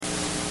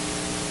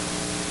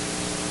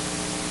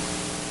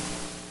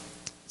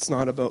It's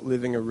not about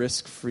living a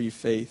risk-free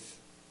faith.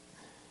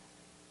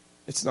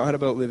 It's not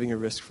about living a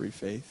risk-free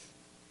faith.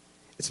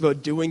 It's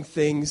about doing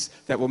things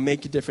that will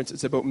make a difference.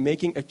 It's about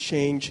making a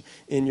change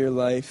in your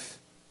life.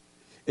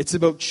 It's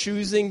about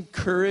choosing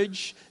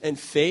courage and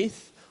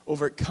faith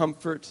over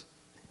comfort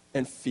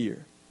and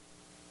fear.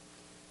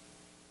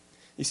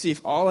 You see, if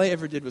all I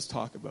ever did was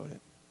talk about it,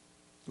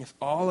 if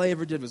all I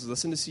ever did was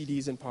listen to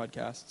CDs and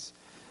podcasts,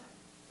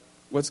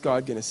 what's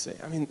God going to say?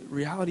 I mean,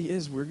 reality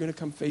is we're going to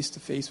come face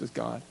to face with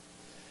God.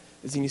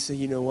 Is he going to say,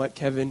 you know what,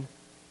 Kevin?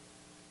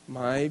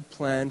 My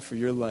plan for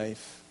your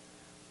life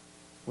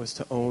was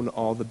to own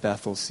all the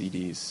Bethel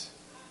CDs.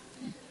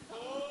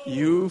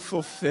 You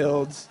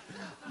fulfilled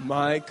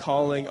my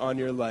calling on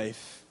your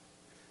life.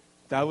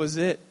 That was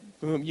it.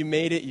 Boom, you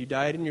made it. You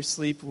died in your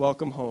sleep.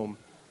 Welcome home.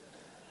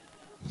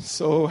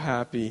 So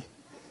happy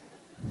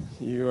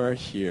you are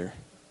here.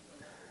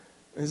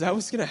 Is that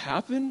what's going to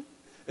happen?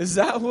 Is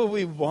that what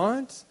we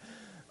want?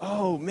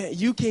 Oh, man,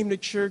 you came to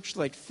church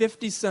like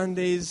 50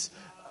 Sundays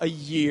a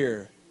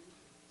year.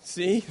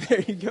 See?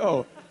 There you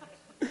go.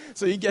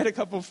 So you get a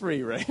couple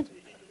free, right?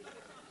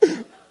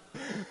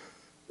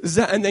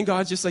 And then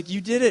God's just like,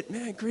 you did it.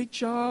 Man, great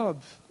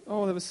job.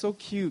 Oh, that was so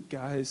cute,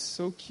 guys.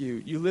 So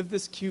cute. You lived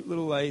this cute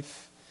little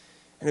life,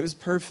 and it was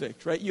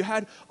perfect, right? You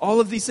had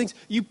all of these things.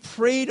 You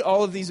prayed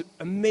all of these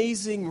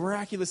amazing,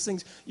 miraculous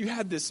things. You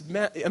had this,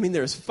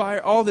 there was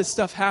fire. All this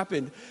stuff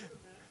happened.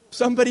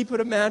 Somebody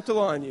put a mantle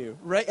on you,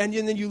 right? And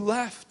then you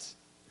left.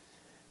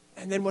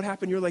 And then what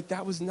happened? You're like,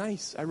 that was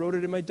nice. I wrote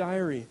it in my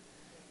diary.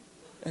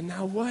 And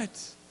now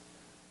what?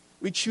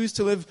 We choose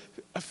to live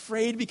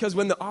afraid because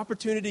when the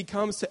opportunity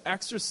comes to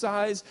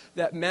exercise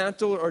that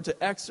mantle or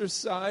to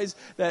exercise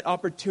that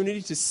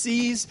opportunity to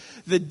seize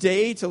the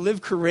day, to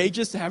live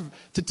courageous,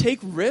 to take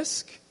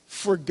risk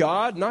for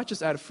God, not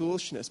just out of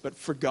foolishness, but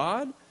for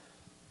God,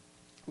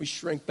 we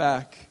shrink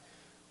back.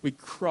 We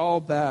crawl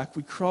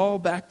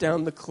back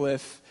down the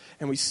cliff,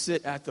 and we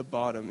sit at the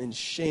bottom in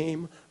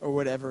shame or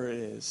whatever it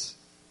is.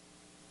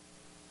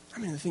 I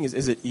mean, the thing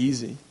is it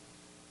easy?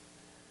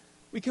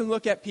 We can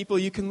look at people,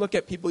 you can look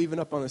at people even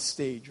up on a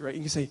stage, right? You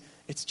can say,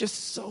 it's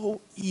just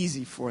so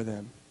easy for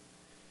them.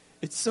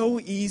 It's so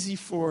easy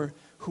for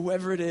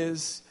whoever it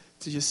is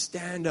to just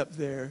stand up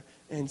there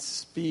and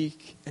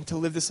speak and to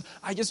live this.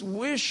 I just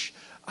wish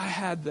I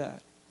had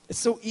that. It's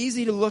so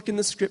easy to look in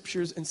the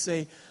scriptures and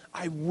say,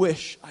 I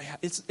wish I had.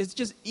 It's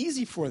just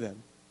easy for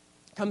them.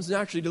 It comes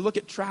naturally to look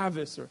at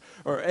Travis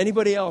or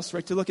anybody else,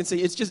 right? To look and say,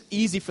 it's just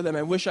easy for them.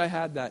 I wish I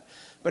had that.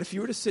 But if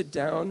you were to sit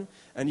down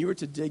and you were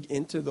to dig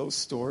into those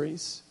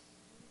stories,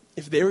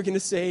 if they were going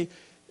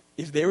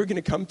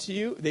to come to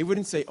you, they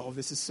wouldn't say, oh,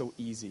 this is so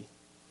easy.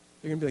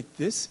 They're going to be like,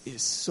 this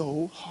is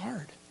so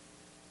hard.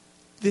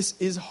 This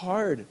is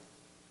hard.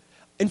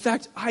 In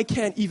fact, I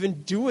can't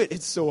even do it.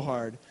 It's so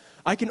hard.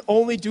 I can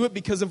only do it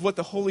because of what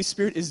the Holy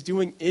Spirit is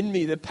doing in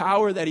me, the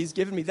power that he's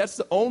given me. That's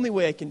the only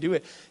way I can do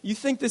it. You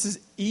think this is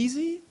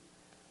easy?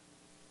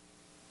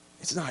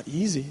 It's not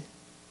easy.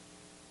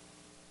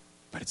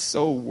 But it's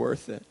so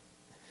worth it.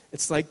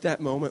 It's like that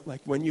moment, like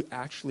when you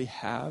actually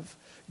have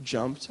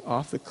jumped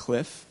off the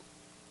cliff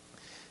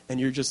and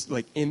you're just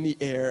like in the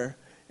air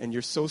and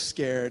you're so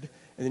scared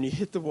and then you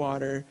hit the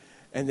water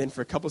and then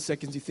for a couple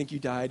seconds you think you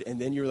died and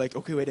then you're like,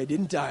 okay, wait, I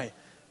didn't die.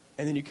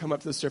 And then you come up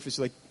to the surface,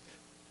 you're like,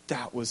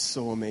 that was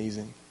so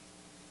amazing.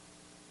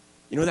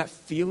 You know that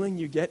feeling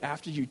you get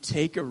after you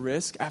take a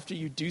risk, after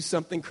you do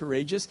something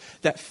courageous,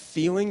 that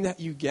feeling that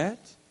you get?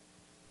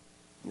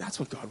 That's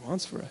what God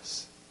wants for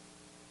us.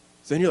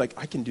 So then you're like,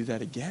 I can do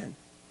that again.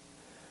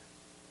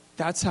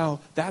 That's how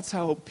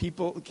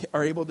people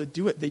are able to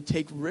do it. They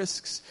take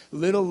risks,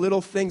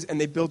 little things, and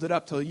they build it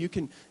up till you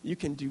can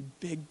do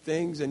big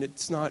things, and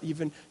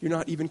you're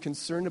not even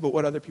concerned about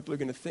what other people are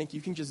going to think.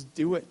 You can just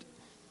do it.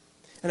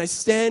 And I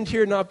stand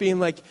here not being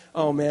like,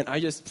 oh man, I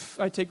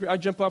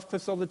jump off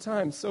cliffs all the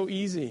time. So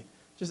easy.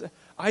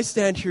 I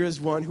stand here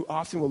as one who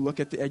often will look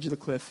at the edge of the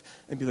cliff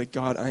and be like,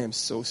 God, I am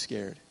so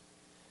scared.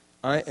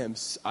 I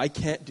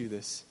can't do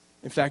this.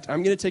 In fact,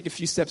 I'm going to take a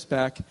few steps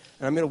back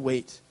and I'm going to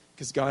wait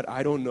because God,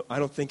 I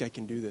don't think I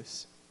can do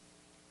this.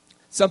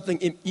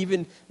 Something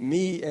even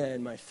me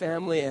and my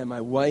family and my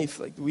wife,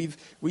 like we've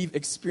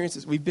experienced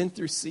this. We've been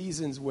through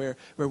seasons where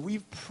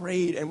we've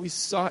prayed and we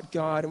sought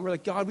God and we're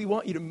like, God, we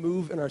want you to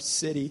move in our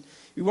city.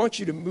 We want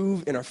you to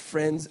move in our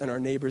friends and our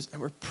neighbors. And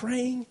we're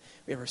praying.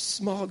 We have our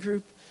small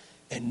group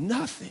and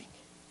nothing.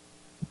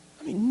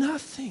 I mean,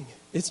 nothing.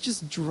 It's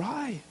just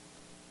dry.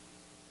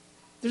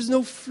 There's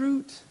no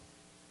fruit.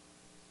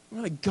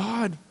 We're like,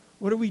 God,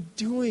 what are we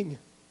doing?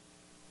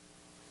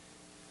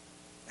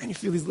 And you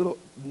feel these little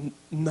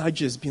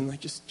nudges being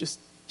like, just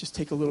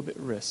take a little bit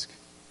of risk.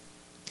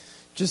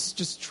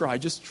 Just try.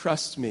 Just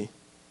trust me.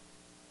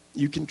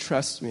 You can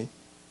trust me.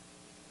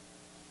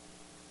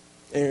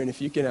 Aaron, if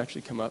you can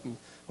actually come up. And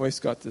Royce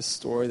got this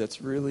story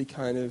that's really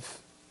kind of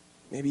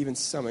maybe even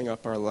summing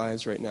up our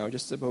lives right now,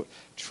 just about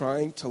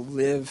trying to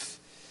live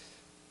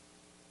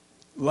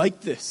like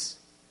this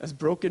as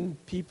broken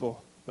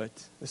people. But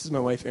this is my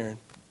wife, Erin.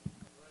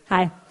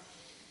 Hi.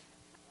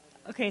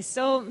 Okay,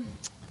 so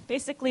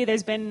basically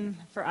there's been,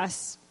 for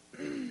us,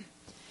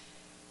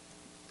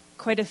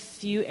 quite a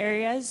few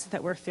areas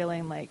that we're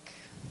feeling like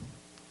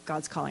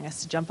God's calling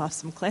us to jump off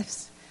some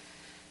cliffs.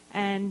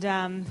 And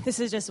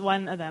this is just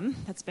one of them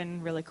that's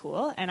been really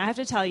cool. And I have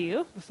to tell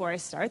you, before I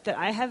start, that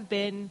I have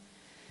been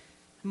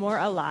more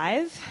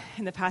alive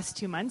in the past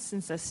 2 months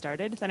since this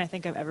started than I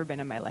think I've ever been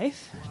in my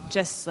life. Wow.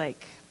 Just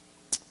like,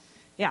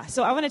 yeah.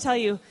 So I want to tell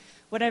you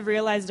what I've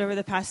realized over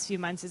the past few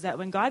months is that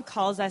when God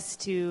calls us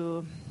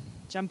to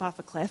jump off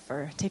a cliff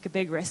or take a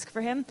big risk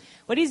for him,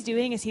 what he's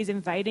doing is he's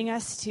inviting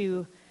us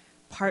to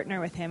partner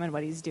with him in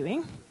what he's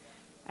doing.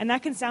 And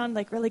that can sound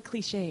like really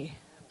cliche,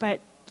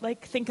 but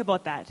like think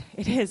about that.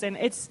 It is. And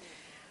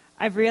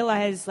I've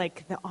realized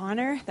like the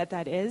honor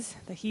that is,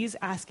 that he's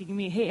asking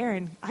me, hey,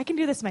 Aaron, I can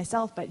do this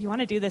myself, but you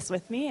want to do this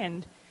with me?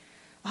 And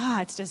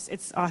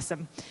it's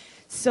awesome.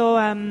 So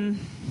I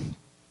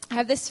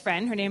have this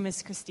friend, her name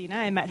is Christina.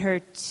 I met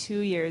her 2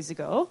 years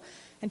ago.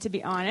 And to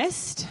be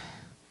honest,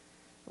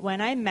 when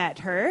I met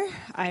her,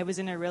 I was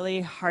in a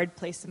really hard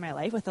place in my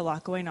life with a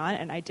lot going on,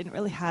 and I didn't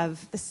really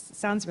have, this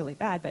sounds really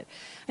bad, but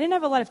I didn't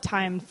have a lot of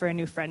time for a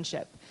new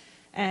friendship.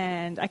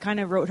 And I kind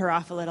of wrote her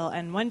off a little.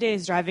 And one day I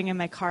was driving in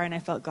my car, and I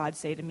felt God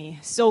say to me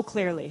so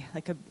clearly,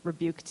 like a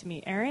rebuke to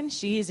me, Aaron,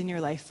 she is in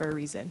your life for a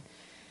reason.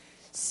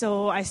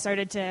 So I was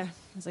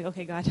like,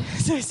 okay, God.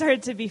 So I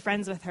started to be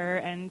friends with her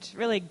and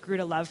really grew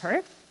to love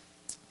her.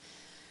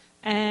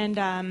 And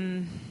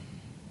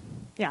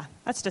yeah,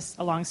 that's just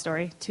a long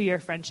story, 2-year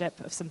friendship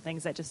of some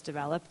things that just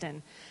developed.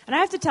 And I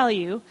have to tell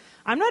you,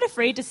 I'm not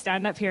afraid to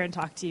stand up here and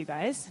talk to you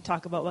guys,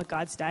 talk about what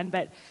God's done,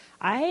 but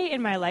I,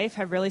 in my life,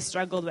 have really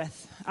struggled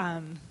with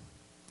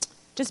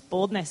just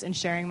boldness in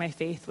sharing my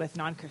faith with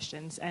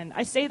non-Christians. And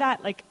I say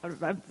that like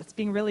it's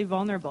being really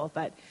vulnerable,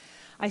 but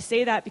I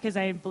say that because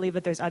I believe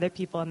that there's other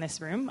people in this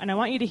room. And I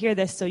want you to hear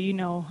this so you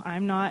know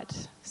I'm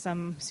not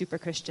some super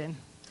Christian.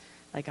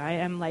 Like I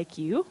am like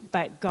you,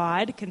 but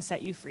God can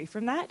set you free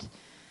from that.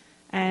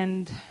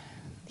 And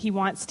he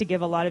wants to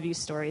give a lot of you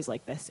stories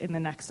like this in the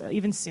next,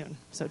 even soon.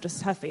 So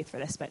just have faith for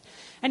this. But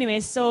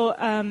anyways, so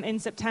in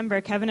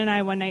September, Kevin and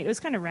I one night, it was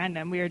kind of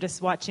random. We were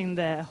just watching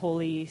the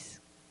Holy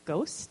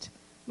Ghost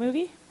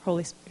movie.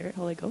 Holy Spirit,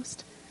 Holy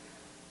Ghost.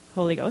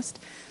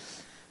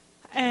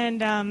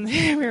 And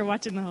we were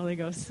watching the Holy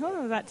Ghost.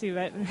 Oh, that too,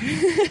 but...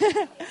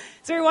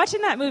 So we were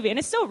watching that movie, and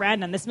it's so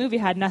random. This movie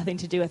had nothing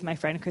to do with my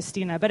friend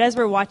Christina. But as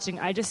we're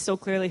watching, I just so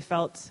clearly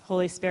felt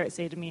Holy Spirit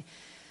say to me,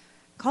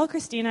 call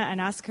Christina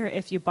and ask her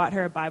if you bought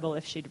her a Bible,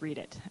 if she'd read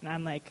it. And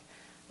I'm like,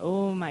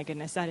 oh my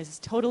goodness, that is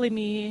totally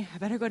me. I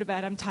better go to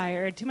bed. I'm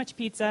tired. Too much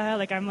pizza.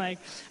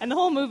 And the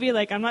whole movie,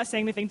 like, I'm not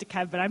saying anything to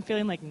Kev, but I'm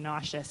feeling like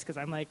nauseous because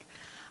I'm like,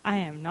 I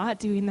am not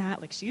doing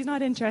that. Like, she's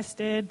not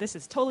interested. This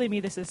is totally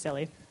me. This is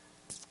silly.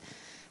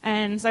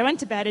 And so I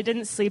went to bed. I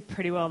didn't sleep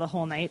pretty well the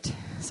whole night.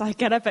 So I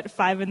get up at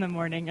 5 a.m,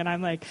 and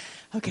I'm like,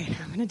 okay,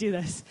 I'm going to do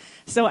this.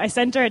 So I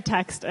sent her a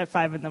text at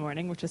 5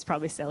 a.m, which was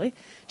probably silly,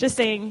 just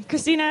saying,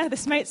 Christina,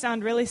 this might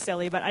sound really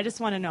silly, but I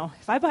just want to know,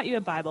 if I bought you a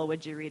Bible,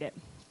 would you read it?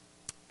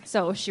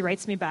 So she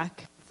writes me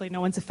back. Hopefully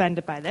no one's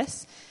offended by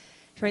this.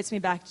 She writes me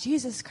back,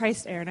 Jesus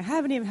Christ, Aaron, I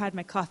haven't even had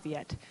my coffee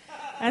yet.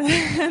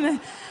 And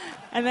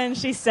then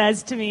she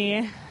says to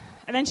me,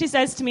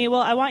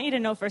 well, I want you to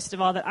know, first of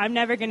all, that I'm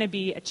never going to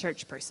be a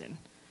church person.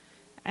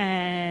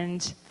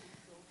 And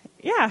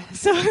yeah,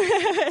 so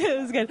it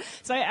was good.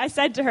 So I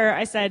said to her,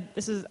 I said,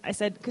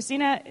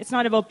 Christina, it's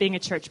not about being a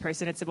church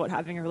person. It's about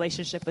having a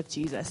relationship with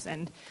Jesus.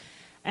 And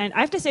I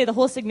have to say the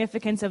whole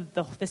significance of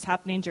this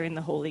happening during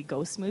the Holy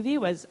Ghost movie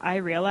was I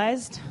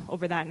realized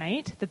over that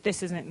night that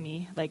this isn't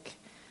me. Like,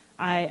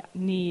 I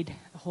need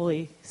the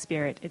Holy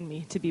Spirit in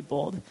me to be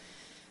bold.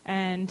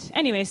 And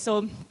anyway,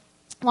 so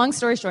long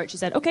story short, she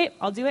said, okay,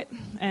 I'll do it.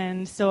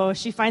 And so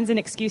she finds an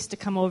excuse to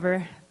come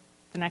over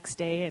the next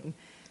day and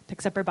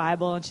picks up her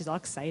Bible, and she's all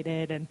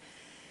excited. And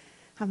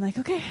I'm like,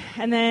 okay.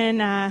 And then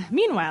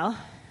meanwhile,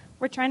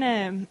 we're trying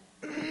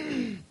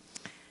to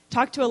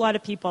talk to a lot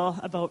of people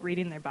about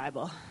reading their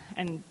Bible.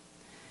 And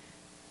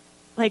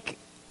like,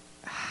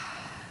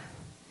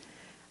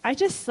 I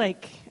just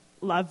like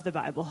love the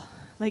Bible.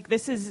 Like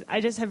I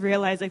just have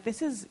realized like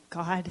this is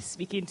God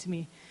speaking to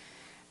me.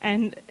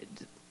 And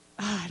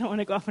I don't want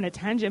to go off on a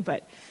tangent,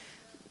 but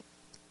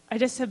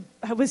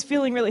I was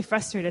feeling really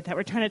frustrated that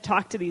we're trying to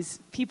talk to these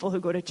people who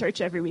go to church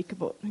every week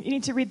about, you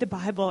need to read the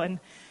Bible. And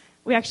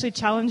we actually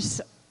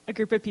challenged a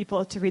group of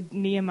people to read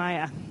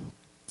Nehemiah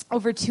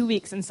over 2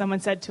 weeks. And someone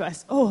said to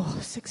us,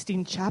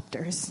 16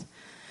 chapters.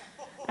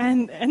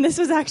 And this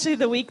was actually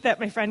the week that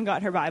my friend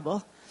got her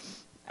Bible.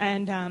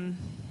 And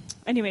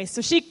anyway, so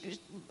she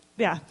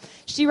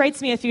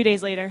writes me a few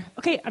days later,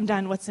 okay, I'm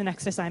done. What's the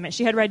next assignment?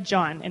 She had read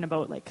John in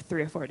about like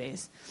 3 or 4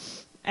 days.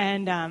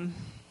 And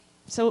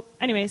so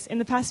anyways, in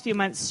the past few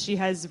months, she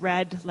has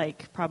read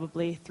like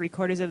probably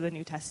 3/4 of the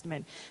New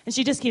Testament. And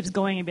she just keeps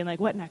going and being like,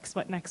 what next,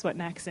 what next, what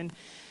next? And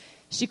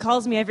she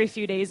calls me every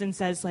few days and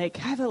says like,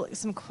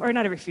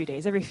 not every few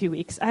days, every few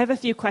weeks. I have a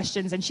few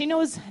questions. And she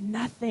knows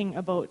nothing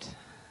about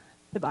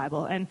the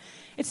Bible. And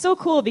it's so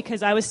cool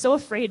because I was so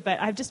afraid, but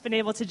I've just been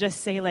able to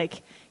just say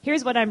like,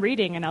 here's what I'm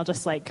reading. And I'll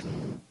just like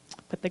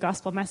put the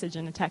gospel message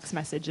in a text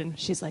message. And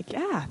she's like,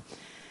 yeah.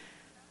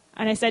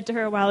 And I said to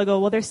her a while ago,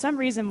 well, there's some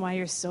reason why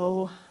you're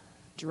so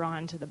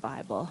drawn to the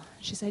Bible.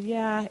 She said,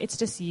 yeah, it's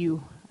just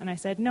you. And I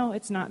said, no,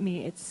 it's not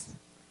me. It's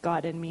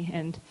God in me.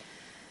 And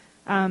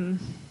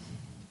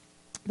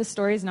the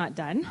story's not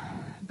done,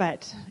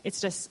 but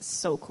it's just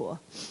so cool.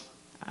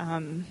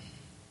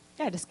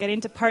 Just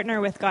getting to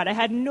partner with God. I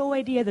had no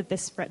idea that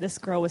this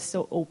girl was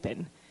so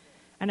open.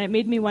 And it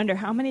made me wonder,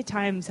 how many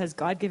times has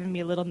God given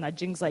me little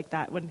nudgings like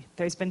that when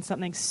there's been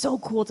something so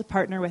cool to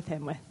partner with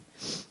him with,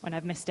 when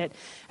I've missed it.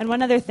 And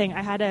one other thing,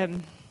 I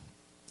had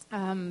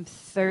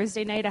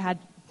Thursday night,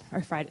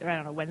 or Friday, I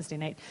don't know, Wednesday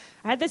night,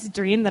 I had this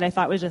dream that I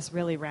thought was just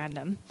really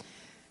random.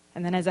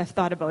 And then as I've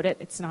thought about it,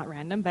 it's not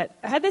random, but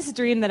I had this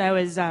dream that I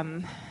was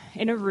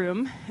in a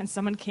room,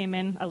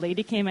 and a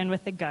lady came in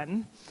with a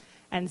gun,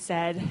 and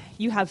said,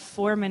 you have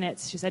 4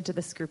 minutes, she said to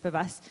this group of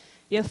us,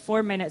 you have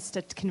 4 minutes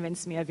to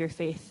convince me of your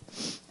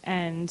faith.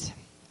 And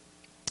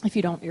if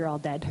you don't, you're all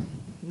dead.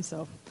 And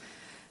so,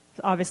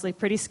 obviously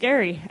pretty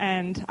scary.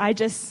 And I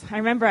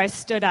remember I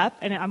stood up,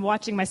 and I'm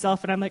watching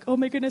myself, and I'm like, oh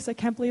my goodness, I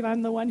can't believe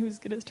I'm the one who's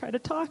going to try to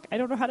talk. I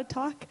don't know how to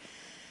talk.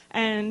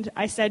 And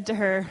I said to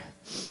her,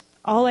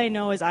 all I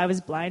know is I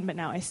was blind, but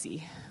now I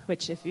see.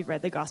 Which, if you've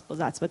read the Gospels,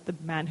 that's what the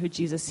man who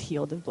Jesus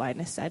healed of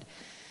blindness said.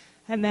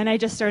 And then I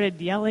just started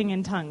yelling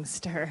in tongues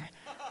to her.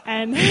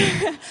 And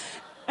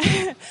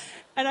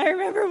and I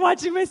remember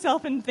watching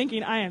myself and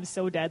thinking, I am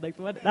so dead. Like,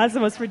 what? That's the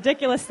most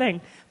ridiculous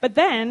thing. But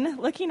then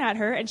looking at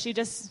her, and she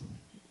just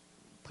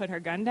put her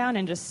gun down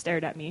and just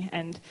stared at me.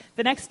 And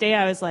the next day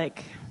I was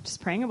like,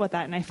 just praying about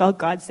that. And I felt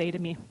God say to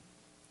me,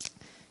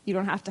 you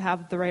don't have to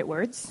have the right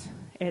words.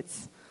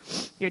 It's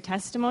your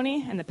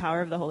testimony and the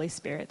power of the Holy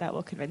Spirit that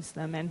will convince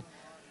them. And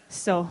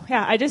so,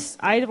 yeah,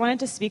 I wanted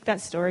to speak that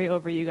story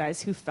over you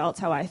guys who felt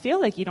how I feel,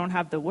 like you don't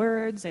have the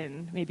words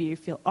and maybe you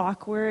feel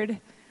awkward.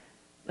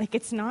 Like,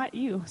 it's not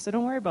you, so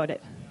don't worry about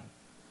it.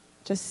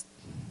 Just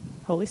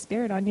Holy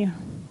Spirit on you.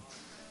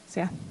 So,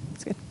 yeah,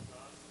 it's good.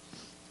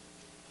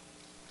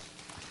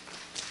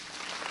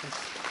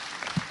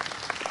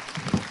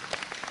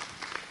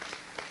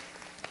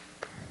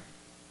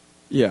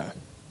 Yeah.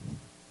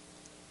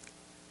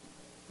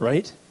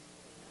 Right?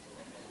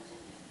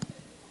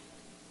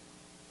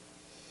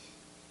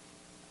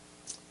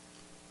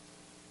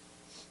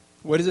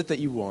 What is it that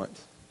you want?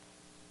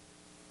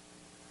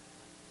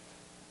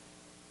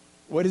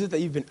 What is it that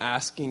you've been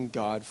asking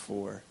God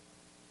for?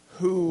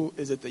 Who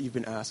is it that you've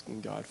been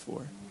asking God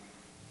for?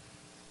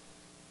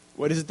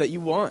 What is it that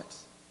you want?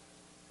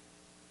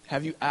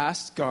 Have you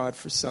asked God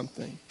for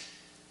something?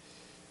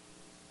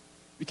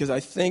 Because I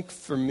think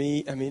for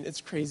me, I mean,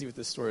 it's crazy with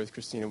this story with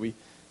Christina. We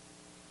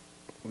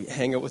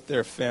hang out with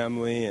their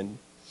family, and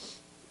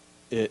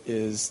it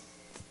is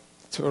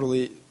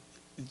totally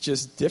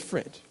just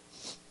different.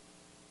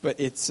 But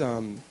it's,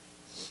 you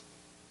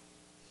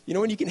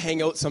know when you can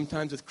hang out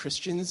sometimes with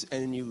Christians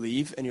and you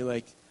leave and you're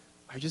like,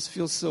 I just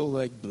feel so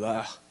like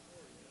blah,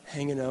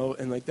 hanging out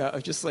and like that. I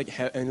just like,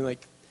 and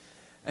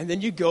then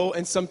you go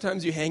and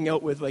sometimes you hang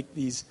out with like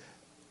these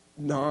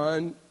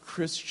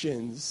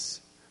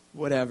non-Christians,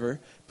 whatever,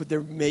 but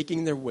they're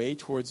making their way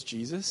towards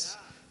Jesus.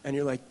 And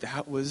you're like,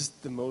 that was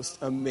the most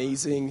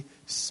amazing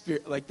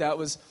spirit. Like that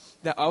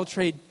I'll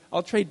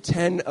trade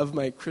 10 of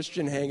my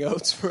Christian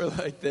hangouts for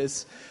like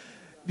this.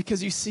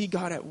 Because you see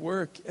God at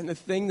work. And the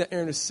thing that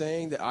Aaron is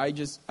saying that I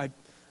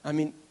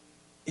mean,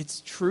 it's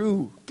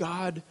true.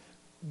 God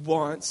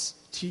wants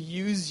to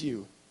use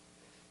you.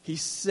 He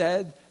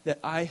said that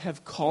I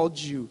have called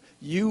you.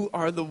 You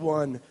are the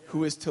one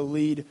who is to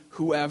lead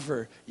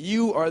whoever.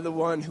 You are the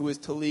one who is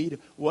to lead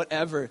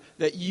whatever.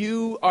 That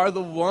you are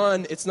the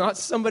one. It's not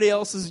somebody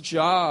else's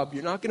job.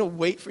 You're not going to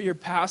wait for your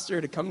pastor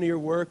to come to your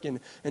work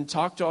and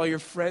talk to all your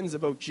friends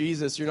about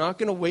Jesus. You're not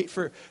going to wait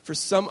for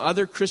some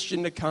other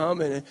Christian to come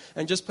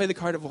and just play the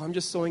card of, well, I'm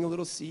just sowing a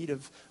little seed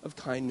of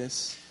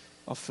kindness.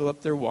 I'll fill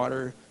up their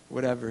water,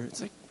 whatever.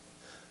 It's like,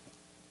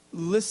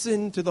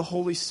 listen to the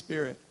Holy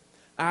Spirit.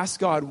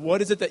 Ask God,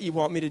 what is it that you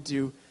want me to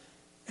do?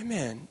 And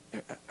man,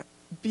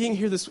 being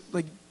here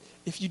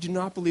if you do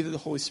not believe that the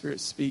Holy Spirit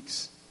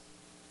speaks,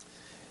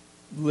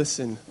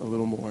 listen a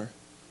little more.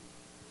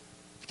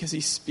 Because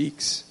he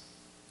speaks.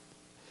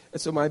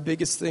 And so my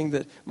biggest thing,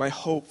 my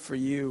hope for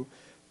you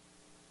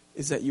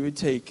is that you would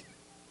take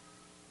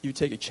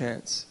a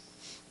chance.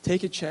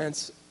 Take a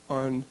chance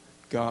on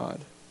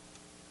God.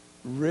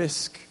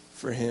 Risk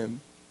for him.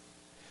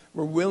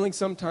 We're willing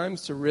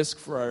sometimes to risk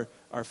for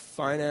our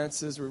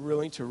finances. We're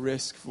willing to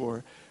risk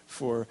for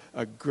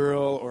a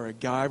girl or a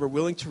guy. We're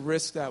willing to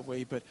risk that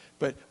way. But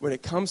when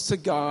it comes to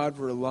God,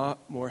 we're a lot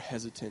more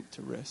hesitant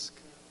to risk.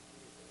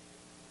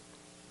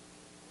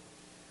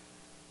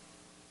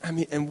 I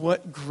mean, and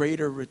what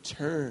greater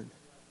return?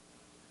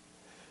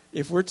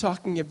 If we're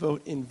talking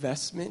about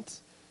investment,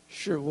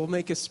 sure, we'll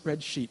make a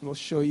spreadsheet and we'll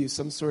show you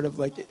some sort of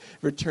like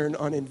return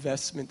on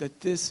investment,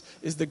 that this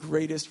is the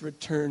greatest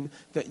return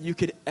that you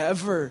could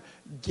ever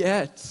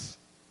get.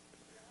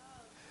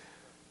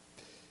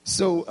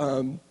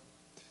 So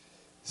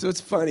So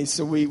it's funny.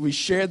 So we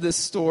shared this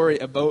story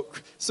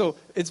about,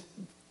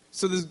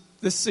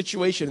 this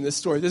situation in this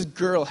story, this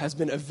girl has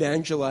been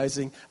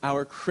evangelizing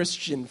our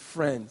Christian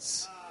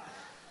friends.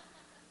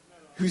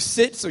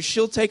 So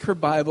she'll take her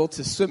Bible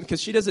to swim,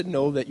 because she doesn't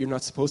know that you're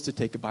not supposed to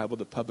take a Bible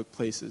to public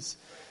places.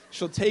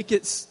 She'll take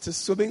it to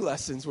swimming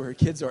lessons where her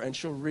kids are, and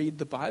she'll read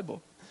the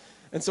Bible.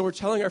 And so we're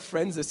telling our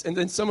friends this, and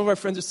then some of our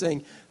friends are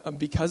saying,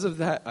 because of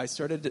that, I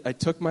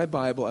took my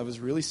Bible, I was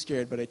really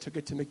scared, but I took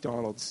it to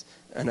McDonald's,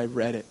 and I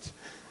read it.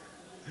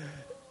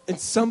 And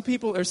some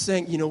people are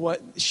saying, you know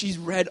what, she's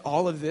read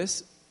all of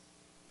this,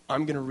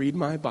 I'm going to read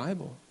my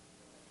Bible.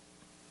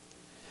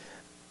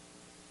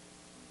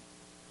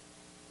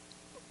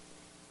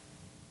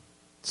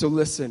 So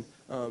listen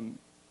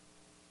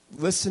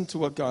to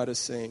what God is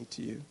saying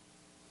to you.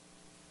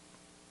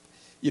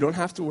 You don't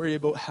have to worry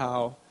about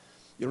how.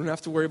 You don't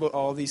have to worry about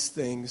all these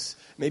things.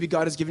 Maybe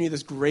God has given you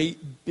this great,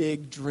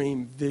 big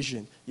dream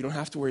vision. You don't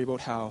have to worry about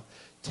how.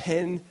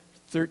 10,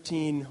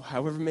 13,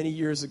 however many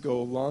years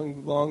ago,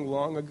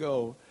 long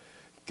ago,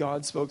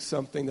 God spoke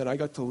something that I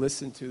got to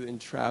listen to in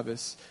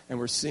Travis, and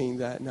we're seeing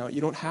that now.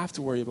 You don't have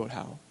to worry about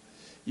how.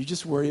 You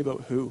just worry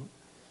about who.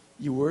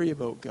 You worry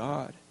about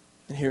God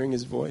and hearing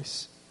his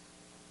voice.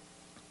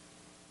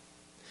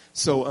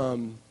 So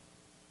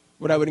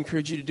what I would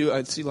encourage you to do,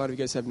 I see a lot of you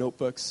guys have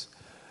notebooks.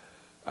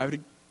 I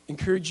would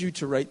encourage you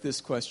to write this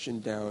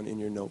question down in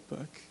your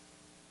notebook.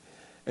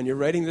 And you're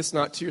writing this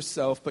not to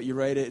yourself, but you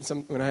write it.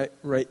 When I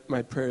write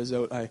my prayers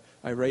out, I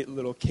write a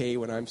little K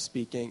when I'm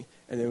speaking.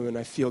 And then when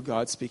I feel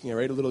God speaking, I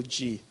write a little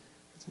G,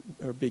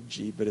 or a big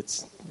G, but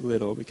it's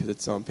little because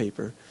it's on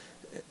paper.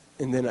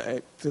 And then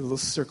I put a little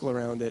circle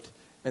around it.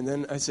 And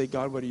then I say,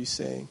 God, what are you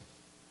saying?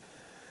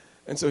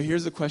 And so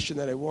here's the question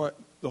that I want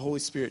the Holy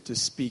Spirit to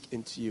speak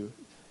into you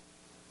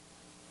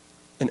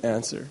and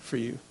answer for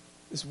you.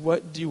 Is,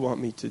 what do you want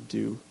me to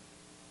do?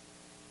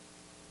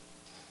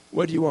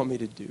 What do you want me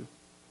to do?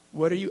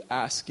 What are you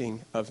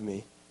asking of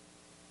me?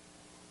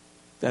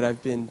 That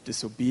I've been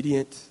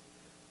disobedient,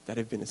 that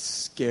I've been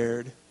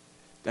scared,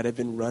 that I've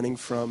been running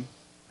from?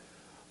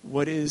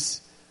 What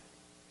is,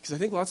 because I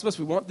think lots of us,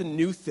 we want the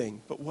new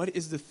thing, but what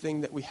is the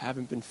thing that we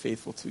haven't been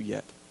faithful to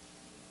yet?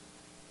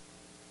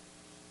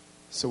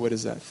 So what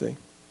is that thing?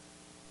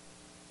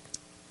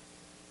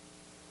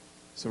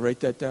 So write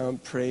that down,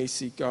 pray,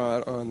 seek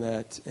God on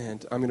that,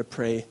 and I'm going to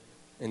pray,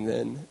 and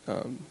then,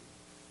 I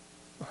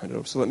don't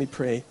know, so let me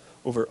pray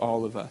over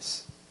all of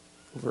us,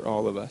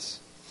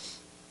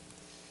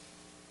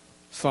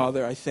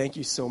 Father, I thank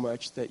you so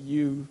much that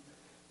you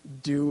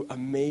do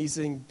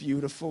amazing,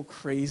 beautiful,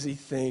 crazy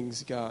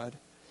things, God,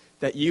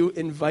 that you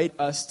invite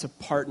us to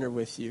partner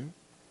with you,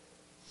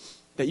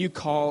 that you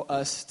call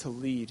us to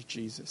lead,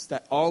 Jesus,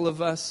 that all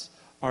of us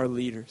are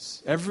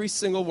leaders. Every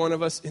single one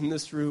of us in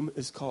this room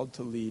is called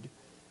to lead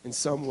in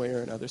some way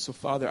or another. So,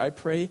 Father, I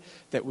pray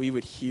that we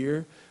would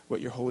hear what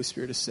your Holy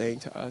Spirit is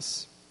saying to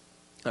us.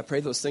 I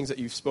pray those things that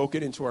you've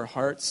spoken into our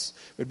hearts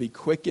would be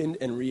quickened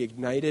and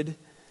reignited.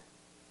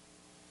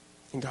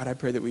 And God, I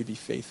pray that we'd be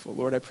faithful.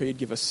 Lord, I pray you'd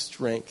give us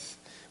strength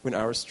when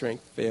our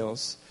strength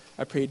fails.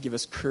 I pray you'd give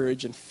us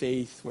courage and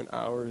faith when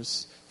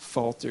ours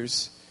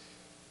falters.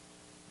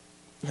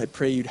 I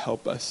pray you'd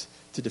help us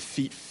to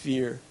defeat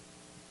fear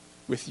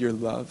with your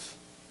love.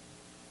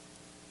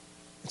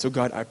 And so,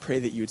 God, I pray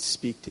that you would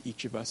speak to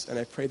each of us, and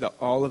I pray that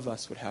all of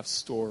us would have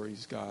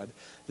stories, God.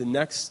 The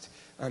next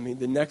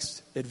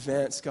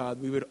advance, God,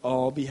 we would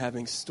all be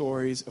having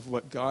stories of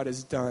what God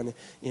has done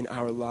in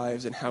our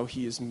lives and how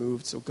he has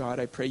moved. So, God,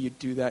 I pray you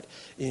do that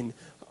in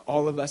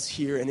all of us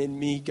here and in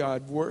me,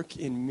 God. Work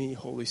in me,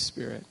 Holy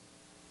Spirit.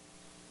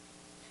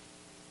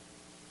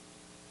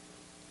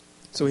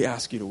 So we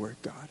ask you to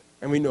work, God,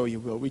 and we know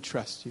you will. We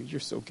trust you. You're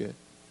so good.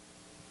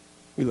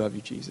 We love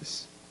you,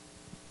 Jesus.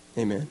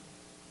 Amen.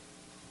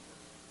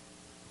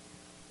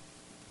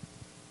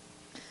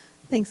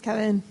 Thanks,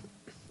 Kevin.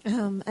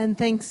 And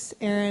thanks,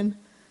 Aaron,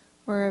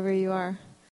 wherever you are.